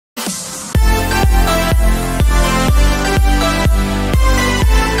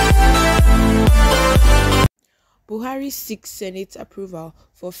Buhari seeks Senate approval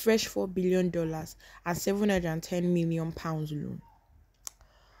for fresh $4 billion and £710 million loan.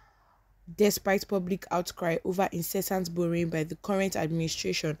 Despite public outcry over incessant borrowing by the current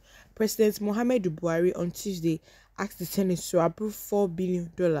administration, President Muhammadu Buhari on Tuesday asked the Senate to approve $4 billion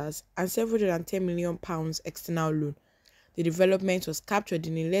and £710 million external loan. The development was captured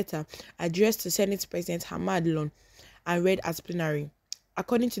in a letter addressed to Senate President Haaa and read at plenary.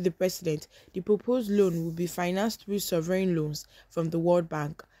 According to the president, the proposed loan will be financed through sovereign loans from the World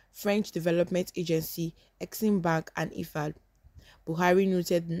Bank, French Development Agency, Exim Bank, and IFAD. Buhari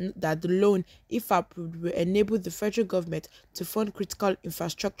noted that the loan, if approved, will enable the federal government to fund critical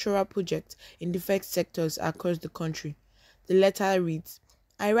infrastructural projects in different sectors across the country. The letter reads,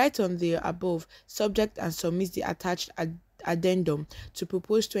 "I write on the above subject and submit the attached addendum to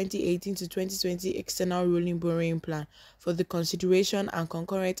proposed 2018 to 2020 external rolling borrowing plan for the consideration and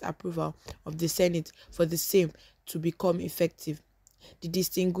concurrent approval of the Senate for the same to become effective." The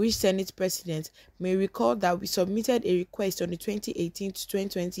distinguished Senate President may recall that we submitted a request on the 2018 to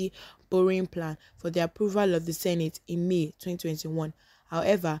 2020 borrowing plan for the approval of the Senate in May 2021.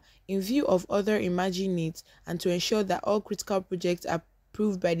 However, in view of other emerging needs and to ensure that all critical projects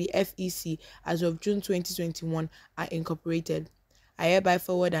approved by the FEC as of June 2021 are incorporated, I hereby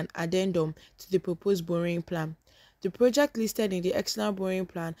forward an addendum to the proposed borrowing plan. The project listed in the external borrowing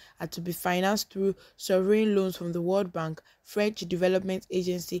plan are to be financed through sovereign loans from the World Bank, French Development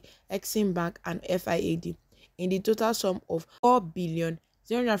Agency, Exim Bank, and FIAD, in the total sum of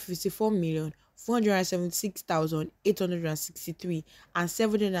 £4,054,476,863 and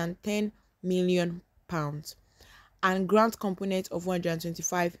 £710 million, and grant component of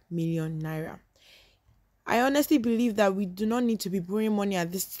 £125 million. I honestly believe that we do not need to be borrowing money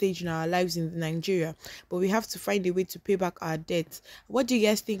at this stage in our lives in Nigeria, but we have to find a way to pay back our debts. What do you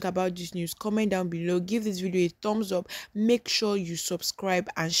guys think about this news? Comment down below. Give this video a thumbs up. Make sure you subscribe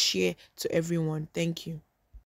and share to everyone. Thank you.